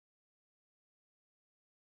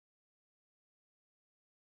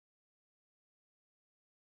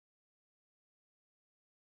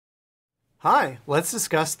Hi, let's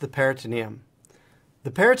discuss the peritoneum. The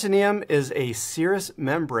peritoneum is a serous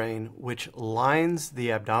membrane which lines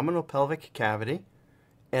the abdominal pelvic cavity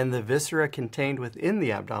and the viscera contained within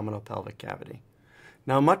the abdominal pelvic cavity.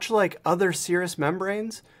 Now, much like other serous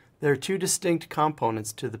membranes, there are two distinct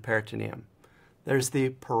components to the peritoneum. There's the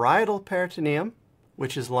parietal peritoneum,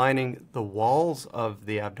 which is lining the walls of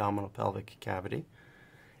the abdominal pelvic cavity,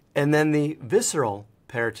 and then the visceral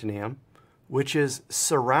peritoneum, which is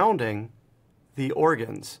surrounding the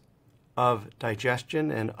organs of digestion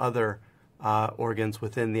and other organs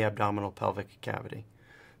within the abdominal pelvic cavity.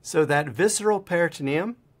 So that visceral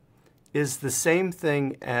peritoneum is the same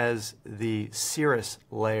thing as the serous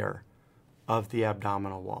layer of the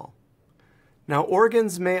abdominal wall. Now,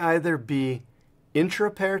 organs may either be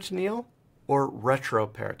intraperitoneal or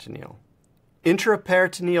retroperitoneal.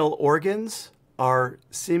 Intraperitoneal organs are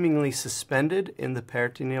seemingly suspended in the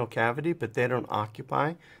peritoneal cavity, but they don't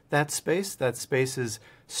occupy that space. That space is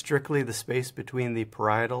strictly the space between the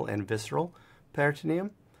parietal and visceral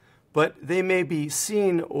peritoneum. But they may be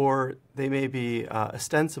seen or they may be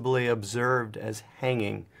ostensibly observed as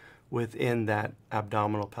hanging within that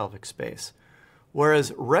abdominal pelvic space. Whereas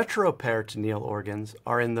retroperitoneal organs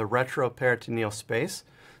are in the retroperitoneal space,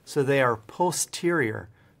 so they are posterior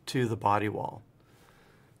to the body wall.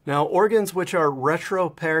 Now, organs which are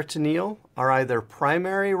retroperitoneal are either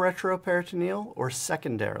primary retroperitoneal or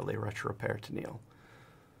secondarily retroperitoneal.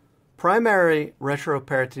 Primary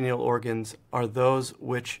retroperitoneal organs are those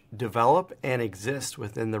which develop and exist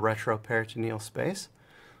within the retroperitoneal space,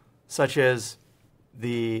 such as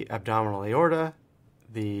the abdominal aorta,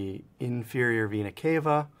 the inferior vena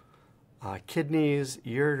cava, kidneys,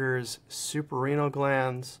 ureters, suprarenal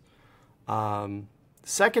glands.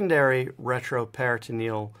 Secondary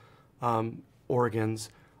retroperitoneal organs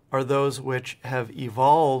are those which have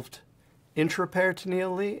evolved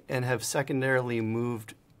intraperitoneally and have secondarily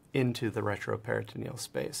moved into the retroperitoneal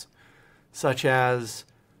space, such as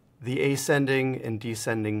the ascending and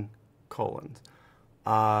descending colons,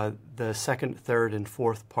 the second, third, and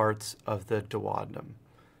fourth parts of the duodenum,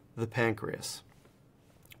 the pancreas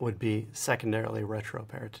would be secondarily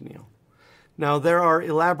retroperitoneal. Now, there are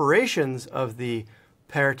elaborations of the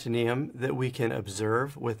peritoneum that we can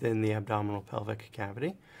observe within the abdominal pelvic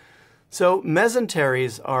cavity. So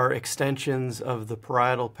mesenteries are extensions of the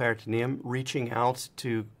parietal peritoneum reaching out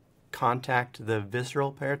to contact the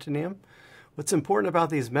visceral peritoneum. What's important about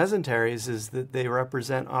these mesenteries is that they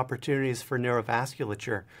represent opportunities for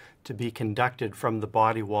neurovasculature to be conducted from the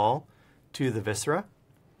body wall to the viscera.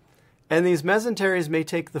 And these mesenteries may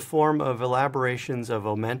take the form of elaborations of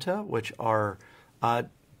ommenta, which are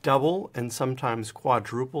double and sometimes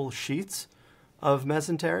quadruple sheets of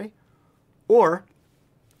mesentery, or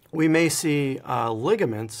we may see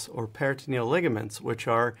ligaments or peritoneal ligaments, which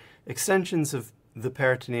are extensions of the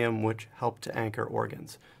peritoneum which help to anchor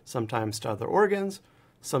organs, sometimes to other organs,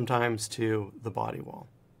 sometimes to the body wall.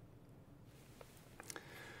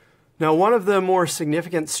 Now, one of the more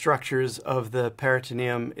significant structures of the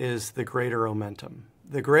peritoneum is the greater omentum.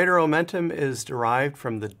 The greater omentum is derived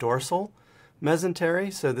from the dorsal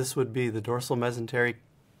mesentery, so this would be the dorsal mesentery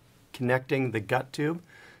connecting the gut tube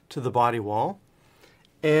to the body wall.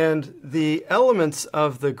 And the elements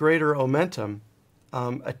of the greater omentum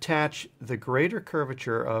attach the greater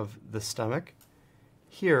curvature of the stomach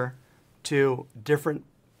here to different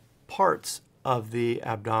parts of the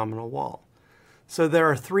abdominal wall. So there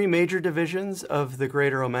are three major divisions of the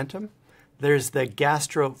greater omentum. There's the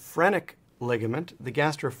gastrophrenic ligament. The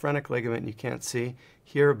gastrophrenic ligament you can't see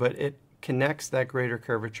here, but it connects that greater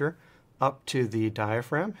curvature up to the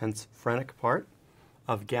diaphragm, hence phrenic part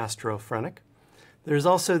of gastrophrenic. There's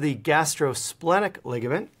also the gastrosplenic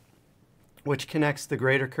ligament, which connects the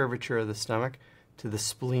greater curvature of the stomach to the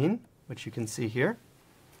spleen, which you can see here.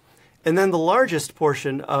 And then the largest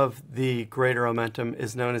portion of the greater omentum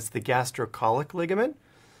is known as the gastrocolic ligament,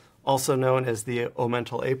 also known as the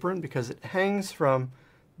omental apron, because it hangs from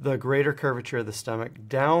the greater curvature of the stomach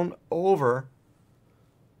down over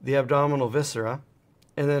the abdominal viscera,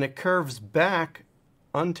 and then it curves back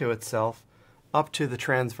unto itself up to the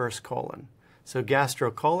transverse colon. So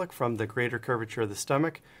gastrocolic from the greater curvature of the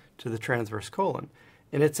stomach to the transverse colon.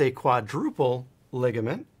 And it's a quadruple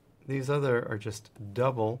ligament. These other are just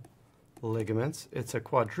double ligaments. It's a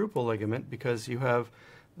quadruple ligament because you have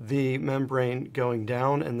the membrane going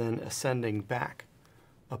down and then ascending back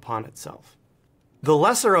upon itself. The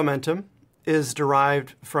lesser omentum is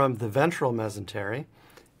derived from the ventral mesentery,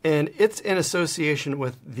 and it's in association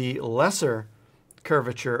with the lesser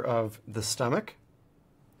curvature of the stomach,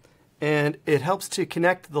 and it helps to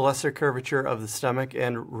connect the lesser curvature of the stomach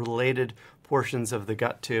and related portions of the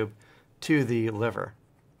gut tube to the liver.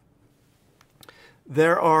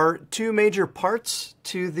 There are two major parts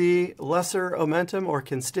to the lesser omentum or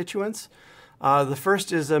constituents. The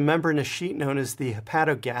first is a membranous sheet known as the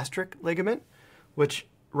hepatogastric ligament, which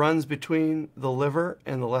runs between the liver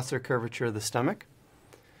and the lesser curvature of the stomach.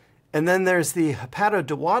 And then there's the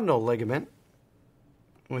hepatoduodenal ligament,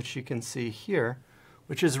 which you can see here,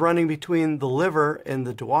 which is running between the liver and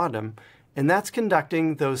the duodenum, and that's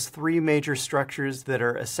conducting those three major structures that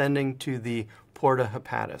are ascending to the porta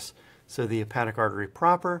hepatis. So the hepatic artery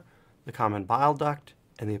proper, the common bile duct,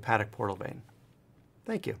 and the hepatic portal vein.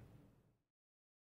 Thank you.